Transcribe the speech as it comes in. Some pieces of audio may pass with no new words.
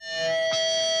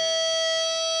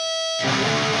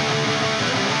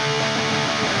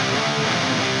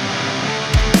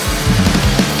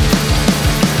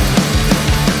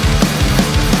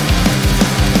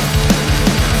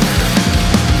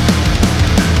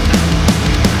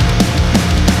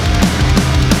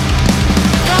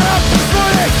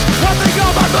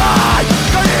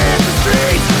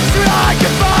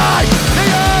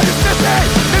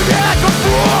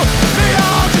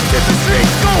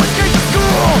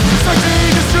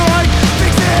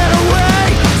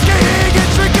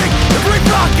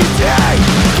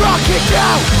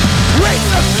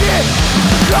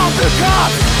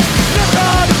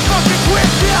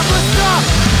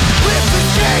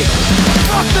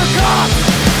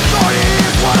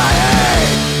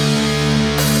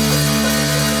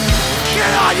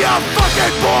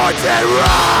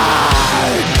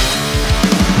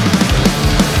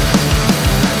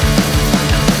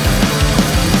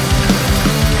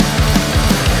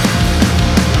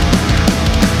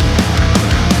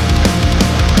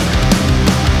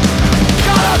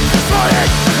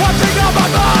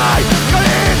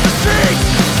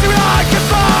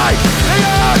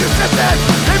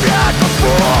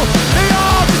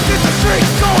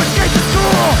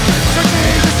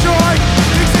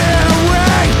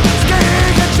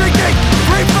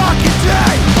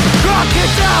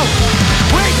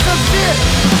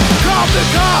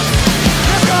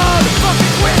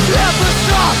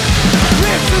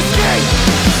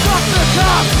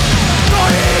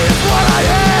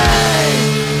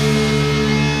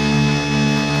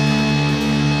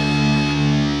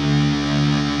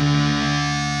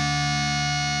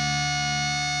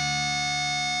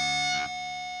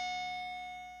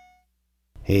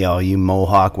Hey, all you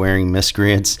mohawk-wearing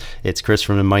miscreants. It's Chris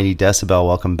from the Mighty Decibel.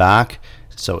 Welcome back.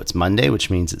 So it's Monday, which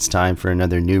means it's time for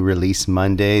another new release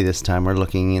Monday. This time we're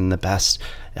looking in the best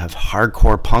of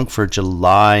hardcore punk for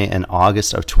July and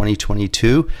August of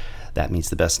 2022. That means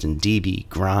the best in DB,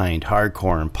 grind,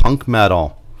 hardcore, and punk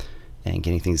metal. And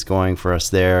getting things going for us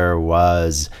there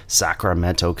was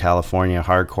Sacramento, California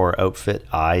hardcore outfit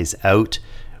Eyes Out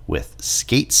with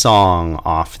Skate Song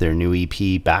off their new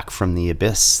EP Back from the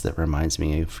Abyss that reminds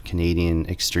me of Canadian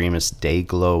extremist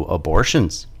Dayglow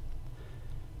Abortions.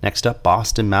 Next up,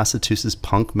 Boston, Massachusetts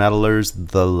punk metalers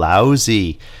The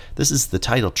Lousy. This is the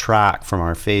title track from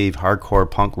our fave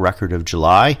hardcore punk record of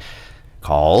July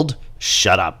called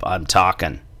Shut Up, I'm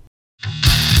Talkin'.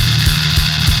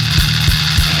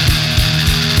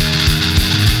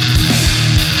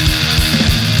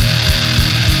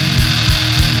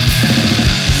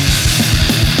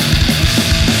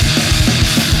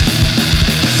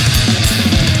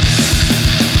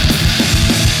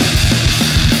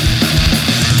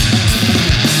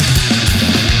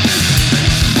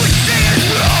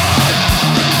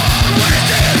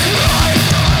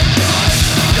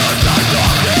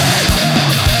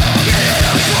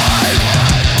 Get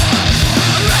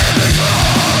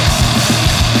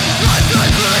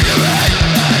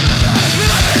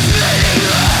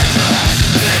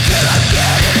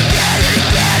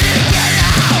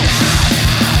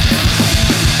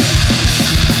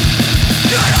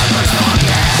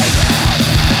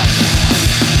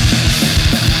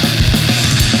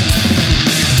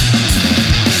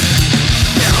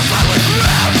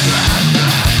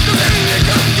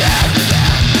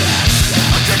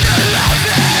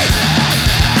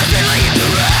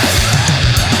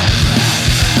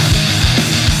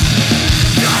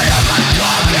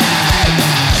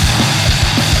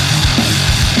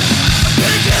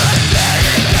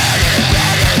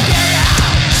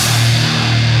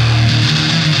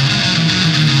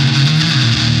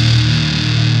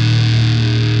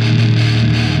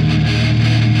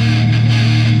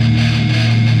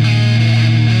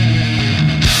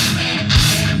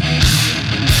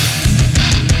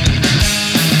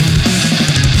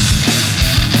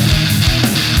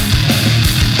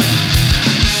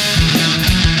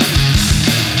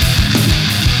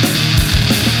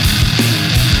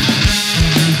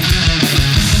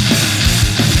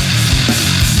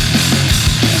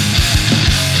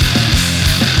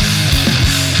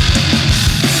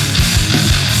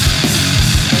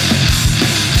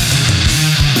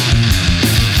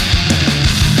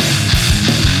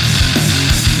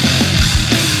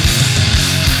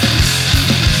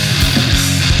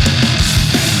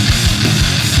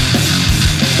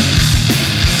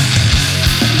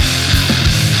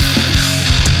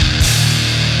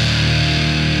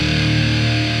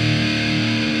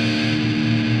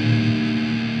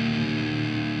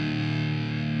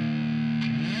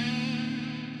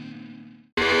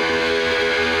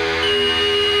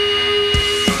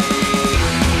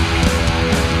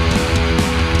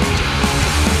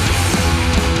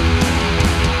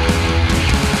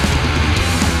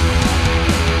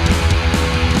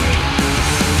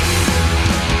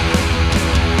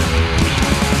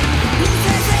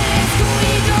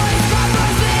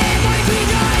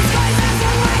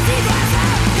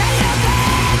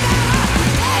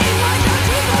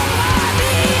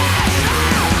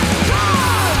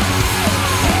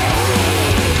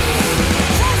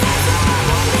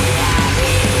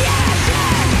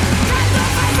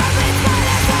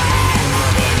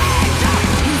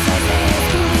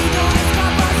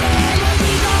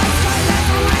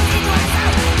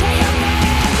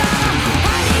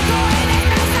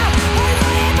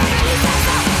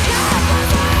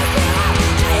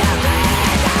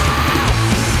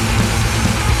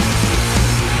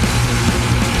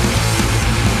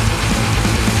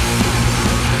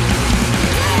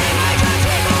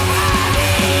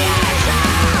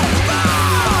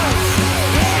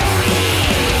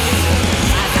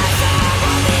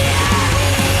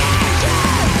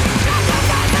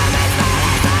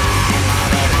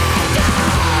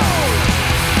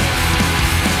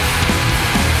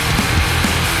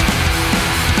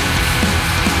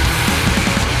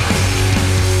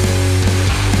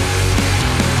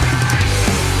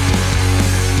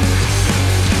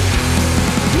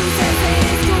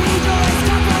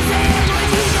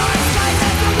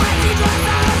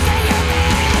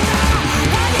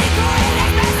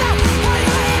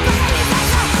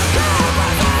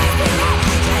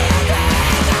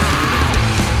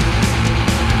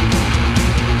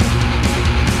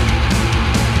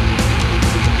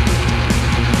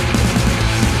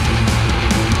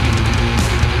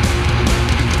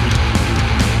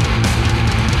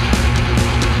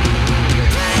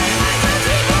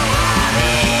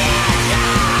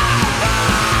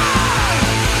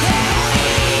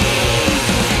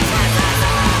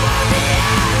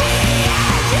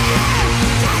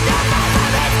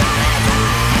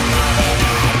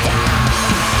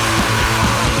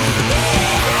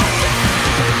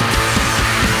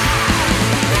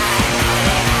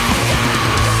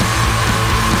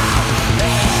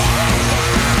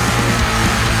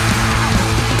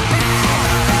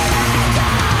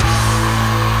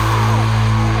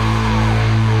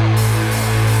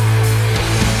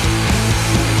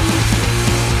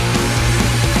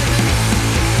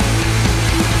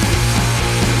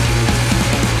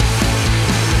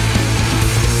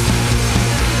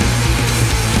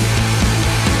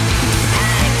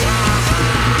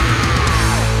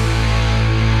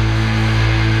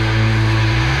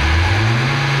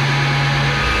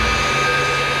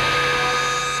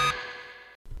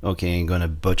Okay, I'm going to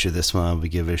butcher this one. I'll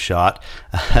give it a shot.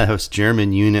 It was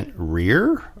German unit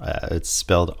Rear. It's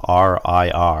spelled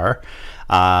R-I-R.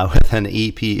 With an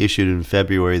EP issued in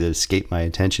February that escaped my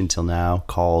attention till now,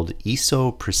 called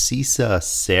Iso Precisa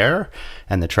Ser,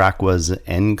 and the track was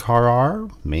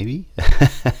Enkarar, maybe?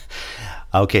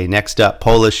 Okay, next up,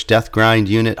 Polish death grind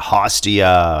unit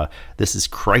Hostia. This is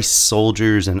Christ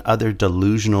Soldiers and Other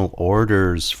Delusional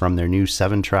Orders from their new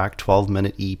 7-track,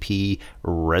 12-minute EP,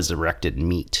 Resurrected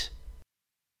Meat.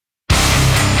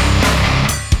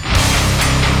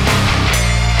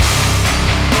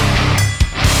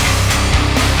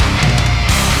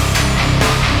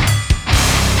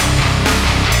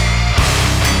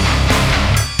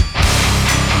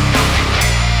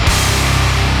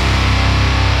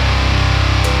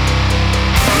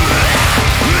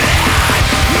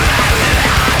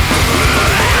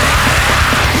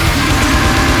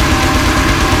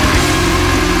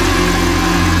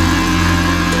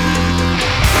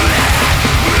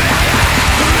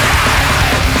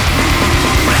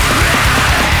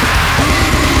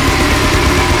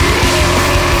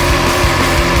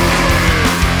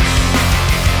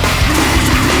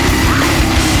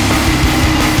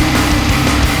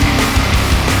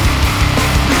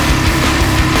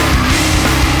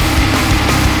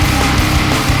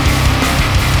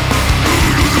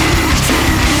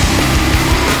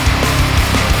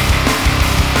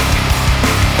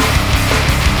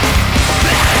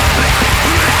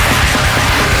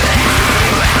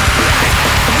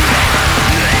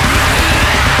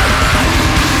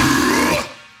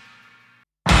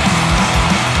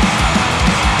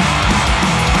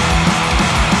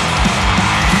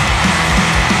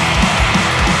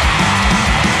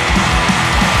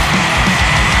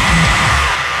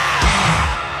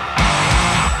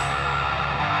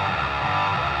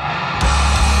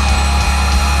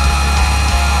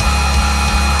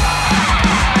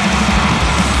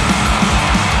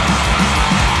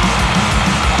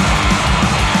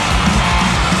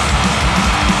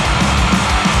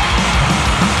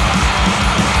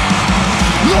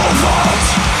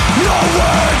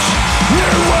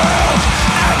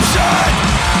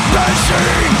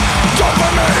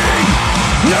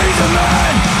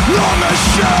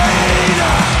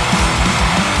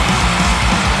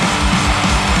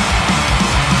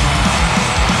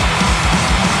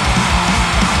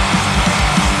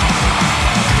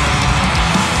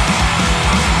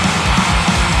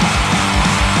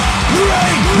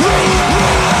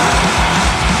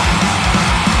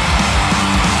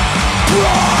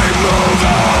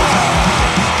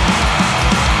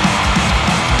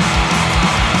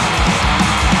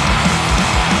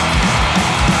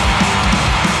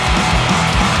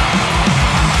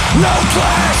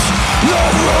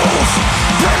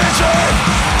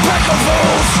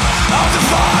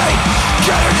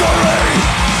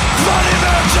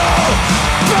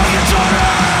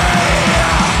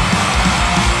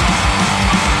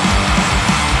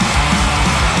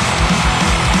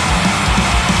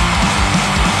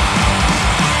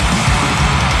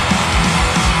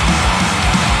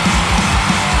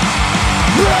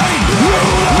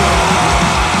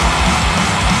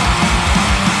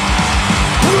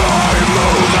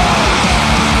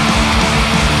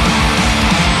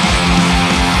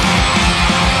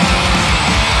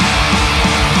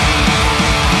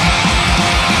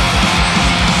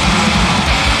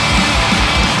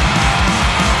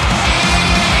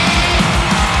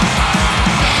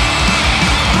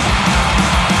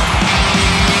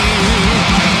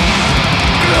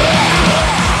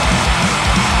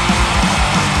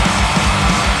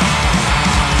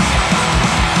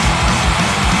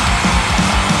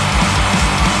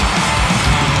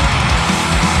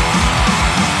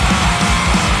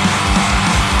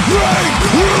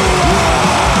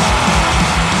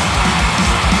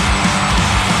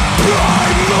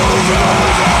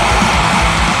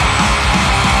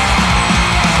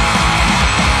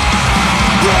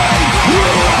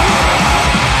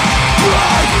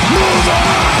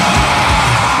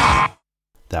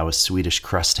 That was Swedish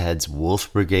Crustheads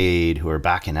Wolf Brigade, who are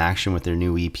back in action with their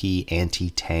new EP,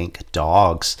 Anti-Tank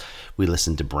Dogs. We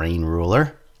listened to Brain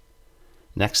Ruler.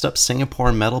 Next up,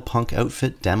 Singapore metal punk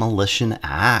outfit Demolition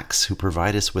Axe, who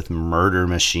provide us with Murder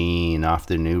Machine off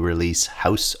their new release,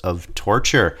 House of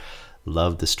Torture.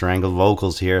 Love the strangled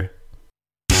vocals here.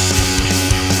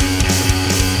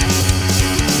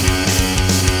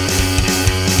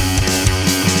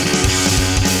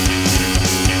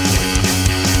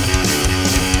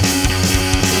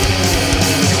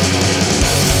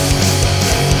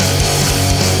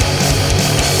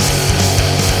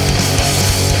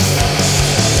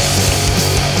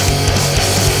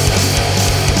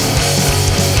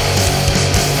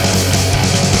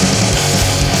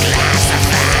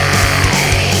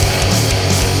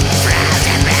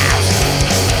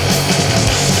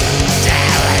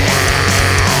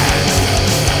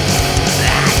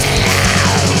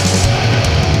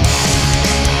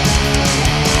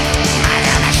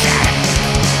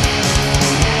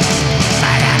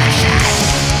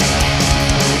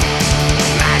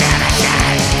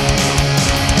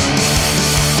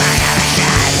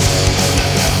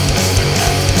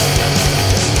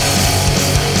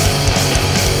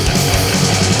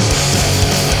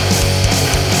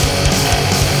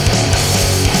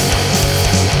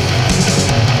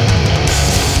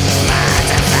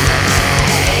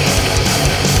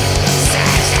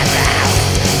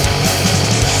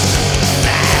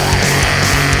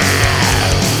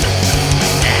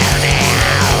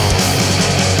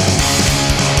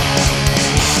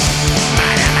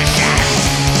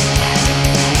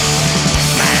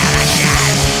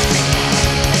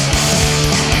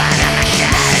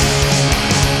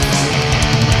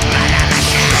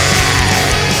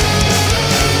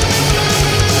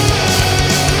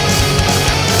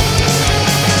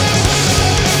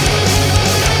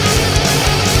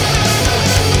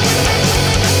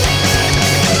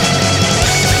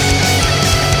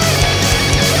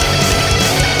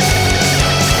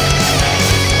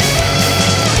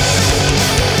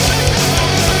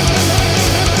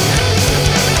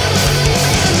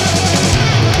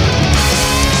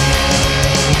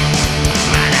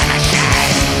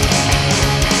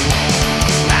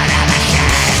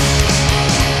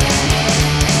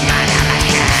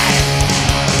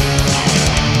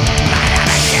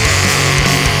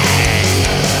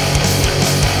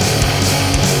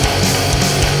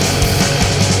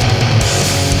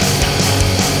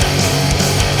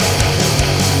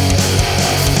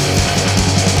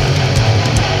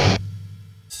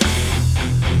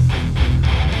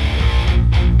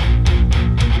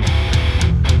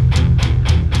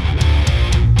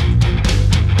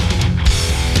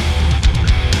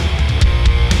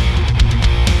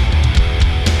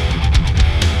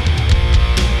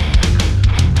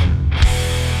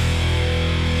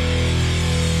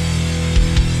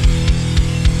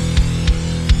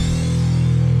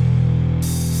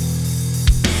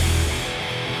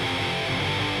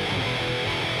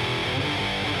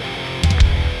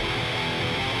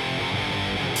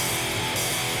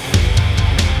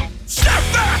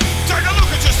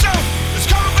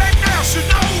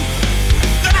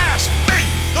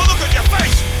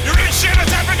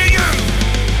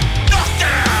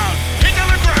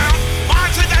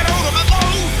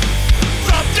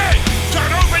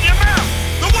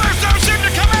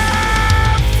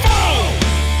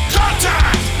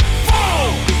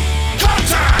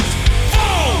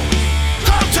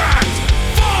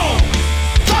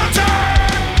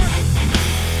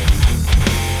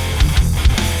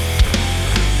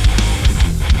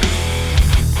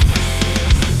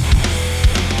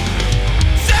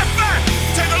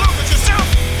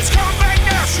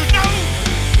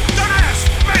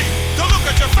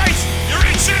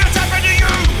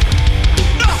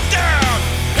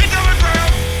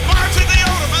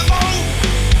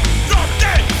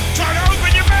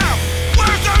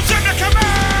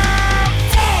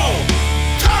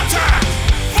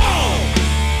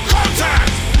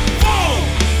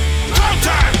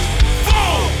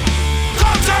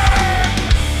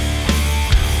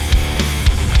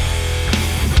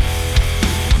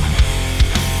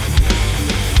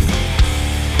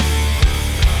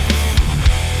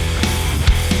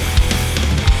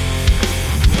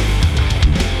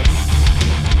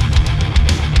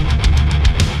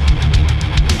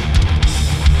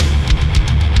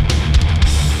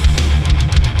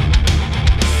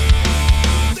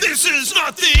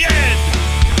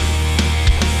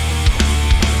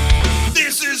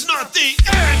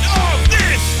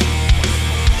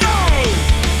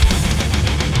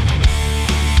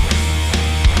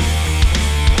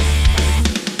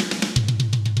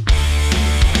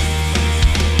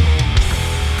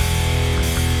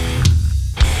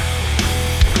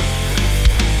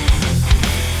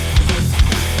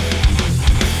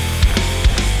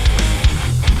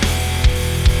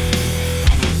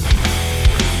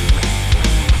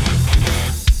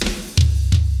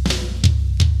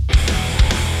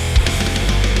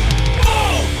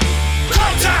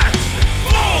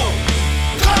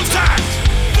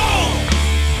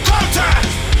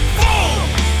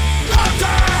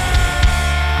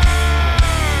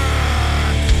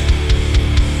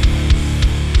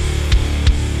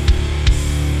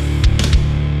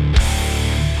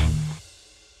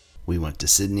 to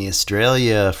Sydney,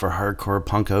 Australia for hardcore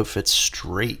punk outfit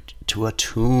Straight to a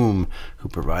Tomb, who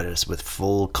provided us with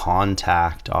Full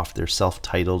Contact off their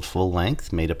self-titled full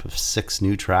length, made up of 6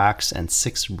 new tracks and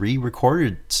 6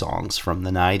 re-recorded songs from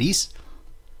the 90s.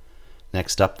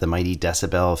 Next up, the Mighty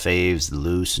Decibel faves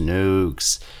Loose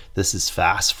Nukes. This is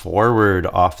Fast Forward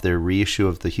off their reissue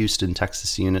of the Houston,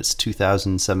 Texas Unit's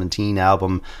 2017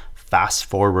 album Fast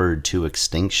Forward to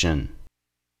Extinction.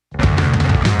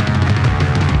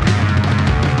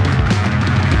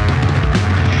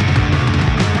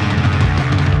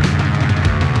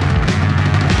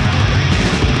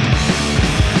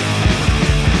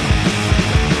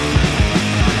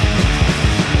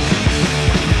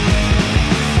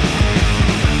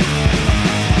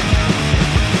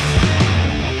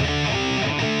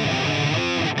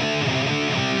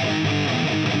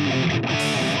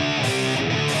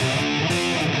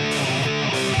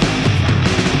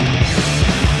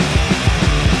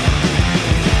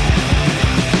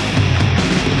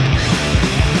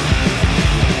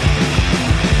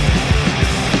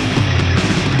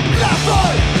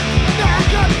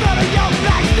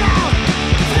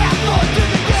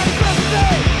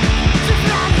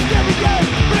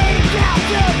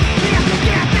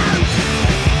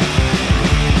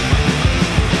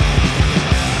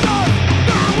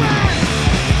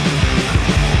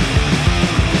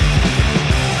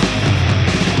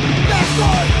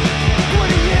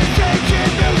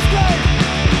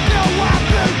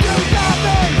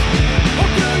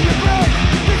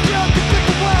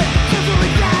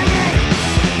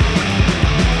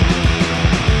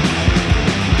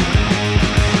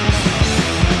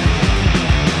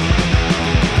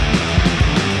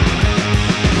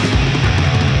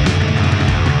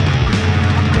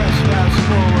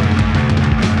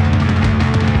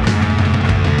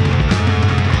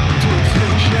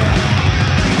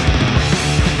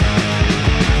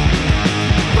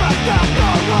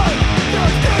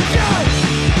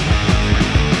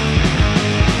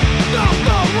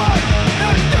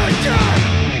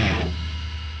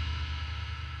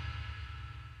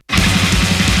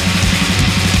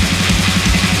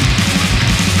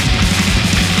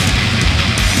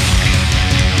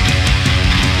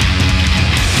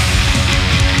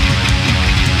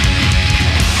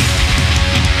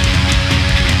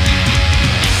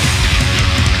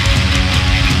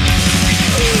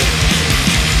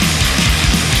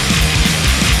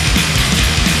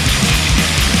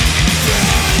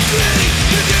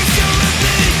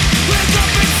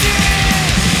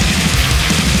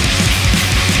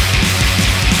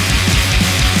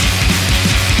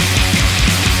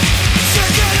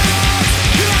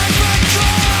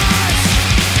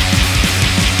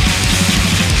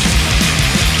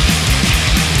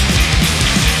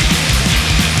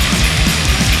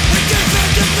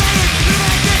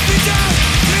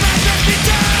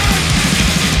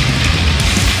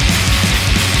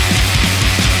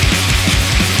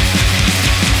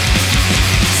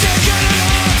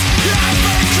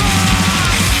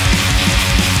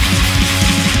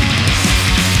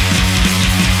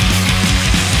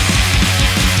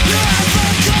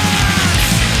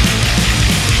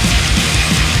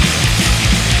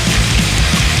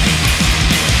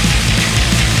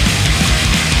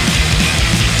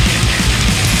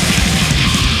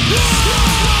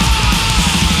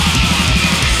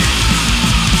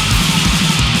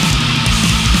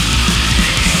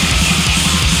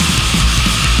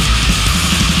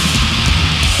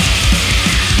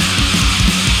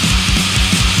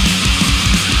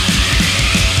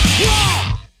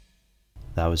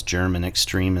 Was German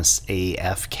extremists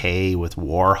AFK with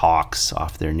Warhawks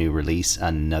off their new release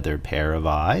Another Pair of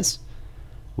Eyes.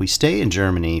 We stay in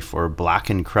Germany for Black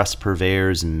and Crust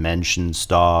Purveyors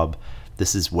Menschenstab.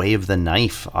 This is Way of the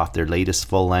Knife off their latest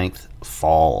full length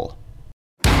Fall.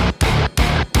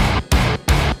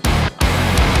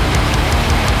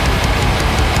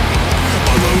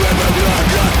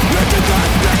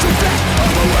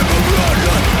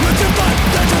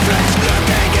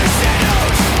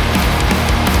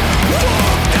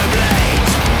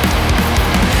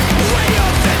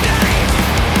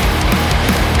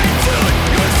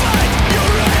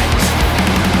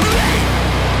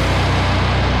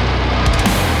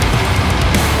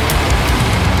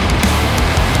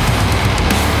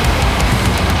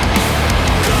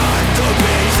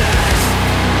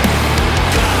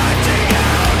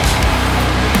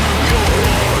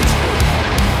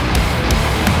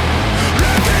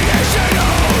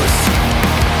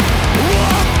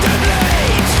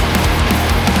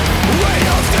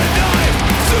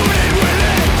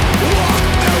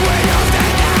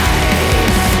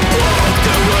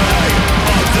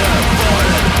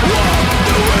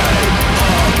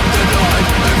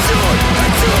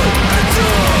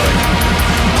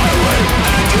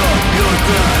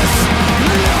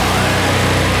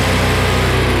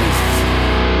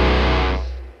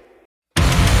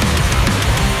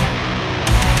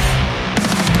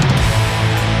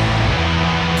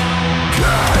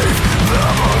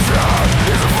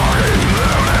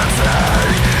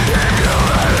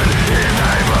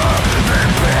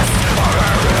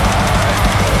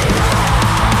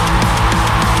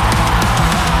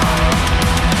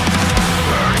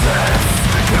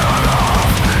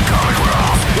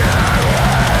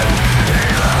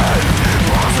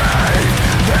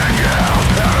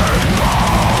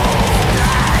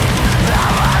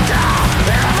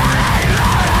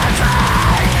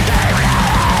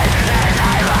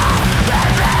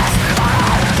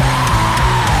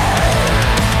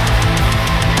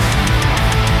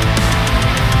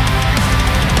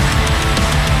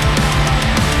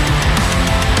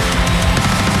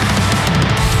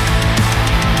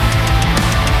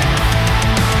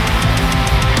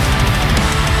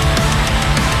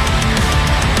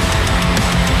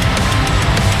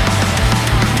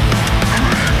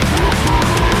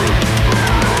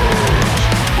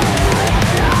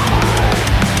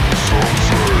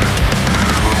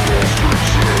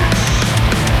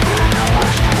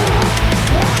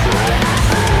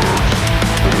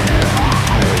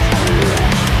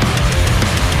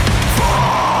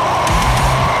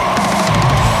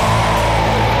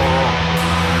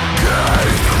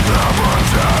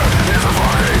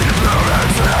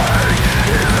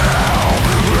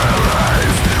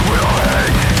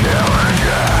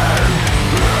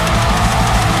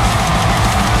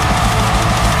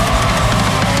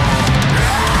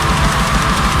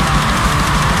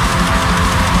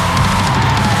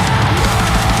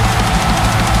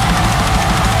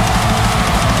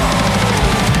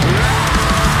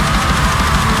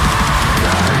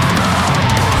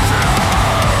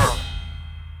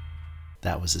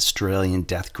 was Australian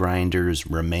Death Grinders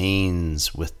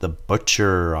Remains with The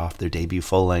Butcher off their debut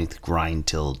full-length Grind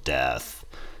Till Death.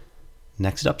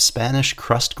 Next up, Spanish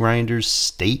crust grinders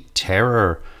State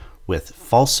Terror with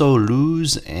Falso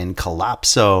Luz and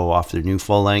Collapso off their new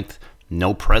full-length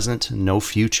No Present, No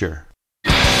Future.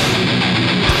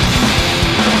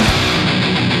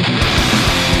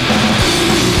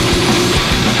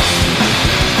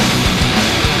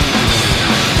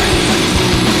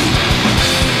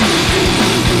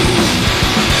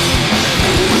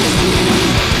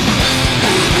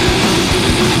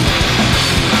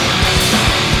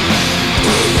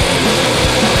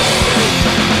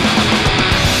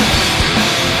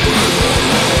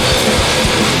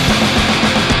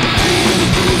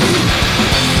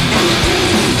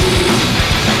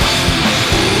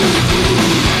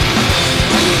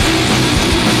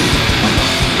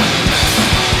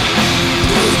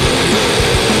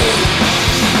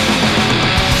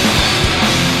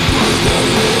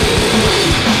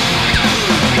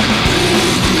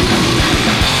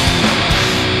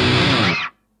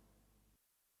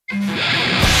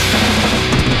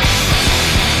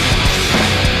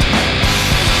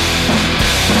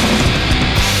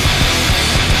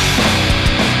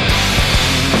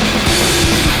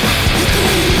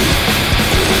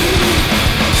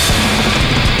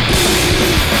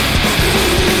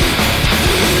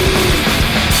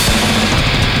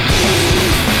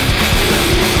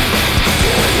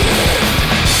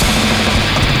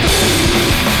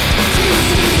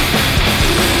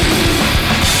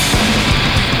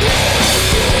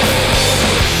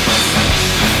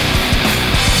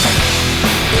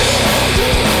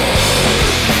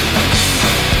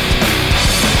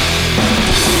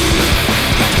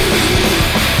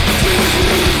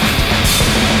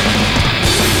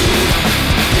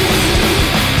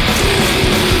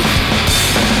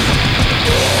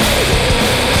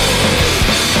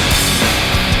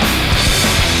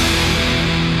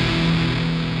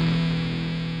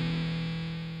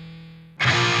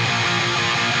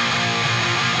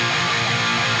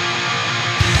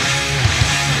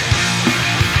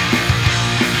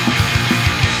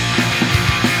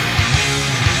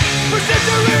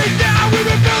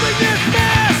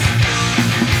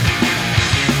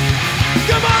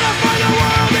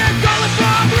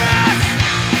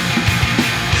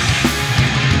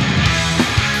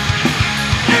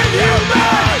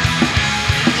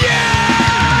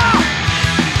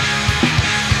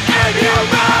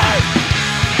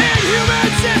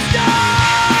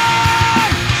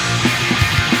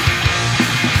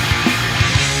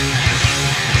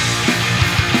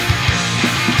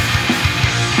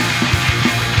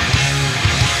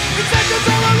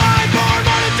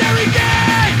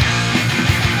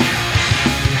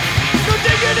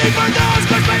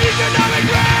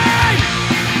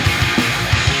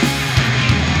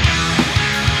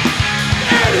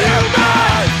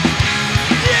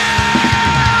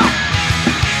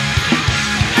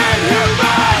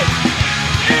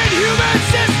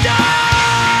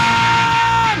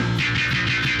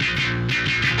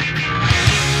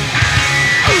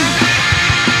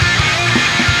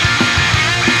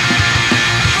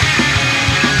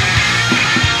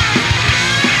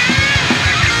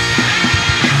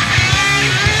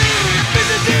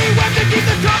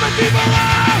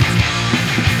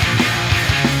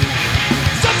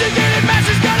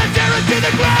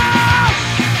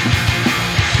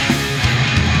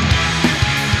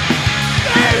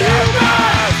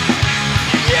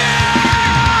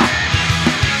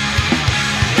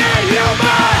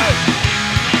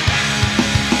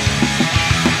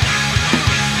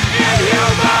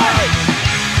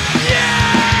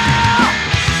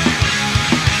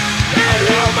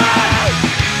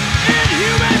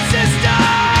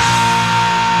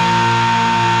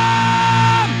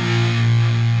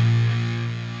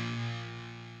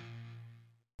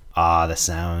 The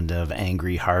sound of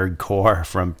angry hardcore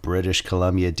from British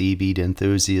Columbia D-beat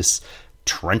enthusiasts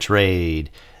Trench Raid.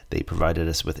 They provided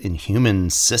us with Inhuman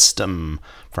System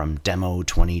from Demo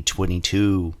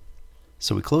 2022.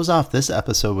 So we close off this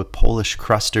episode with Polish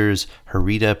Crusters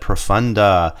Herida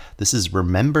Profunda. This is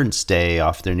Remembrance Day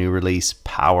off their new release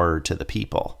Power to the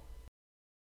People.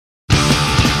 Fucking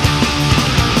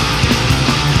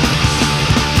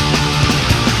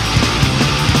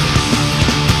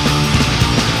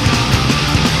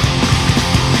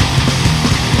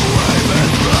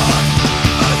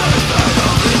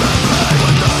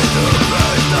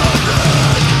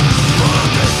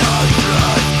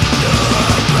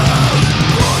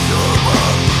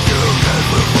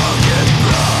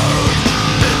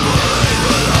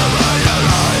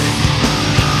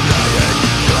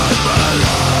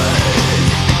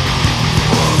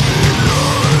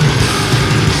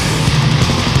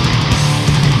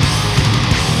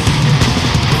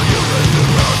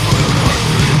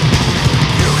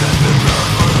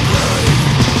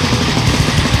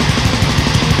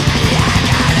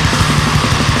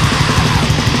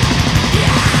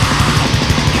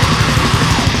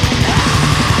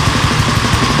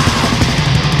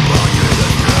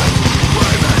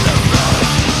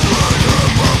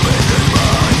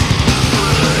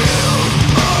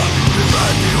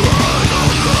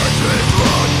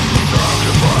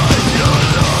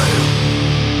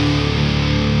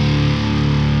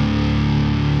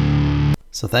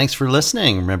thanks for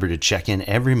listening. Remember to check in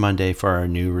every Monday for our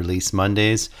new release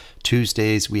Mondays.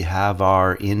 Tuesdays, we have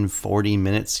our In 40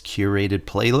 Minutes curated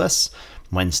playlists.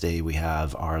 Wednesday, we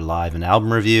have our live and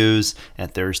album reviews.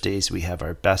 And Thursdays, we have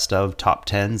our best of top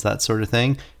 10s, that sort of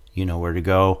thing. You know where to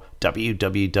go.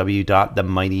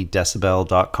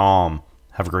 www.themightydecibel.com.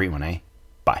 Have a great one, eh?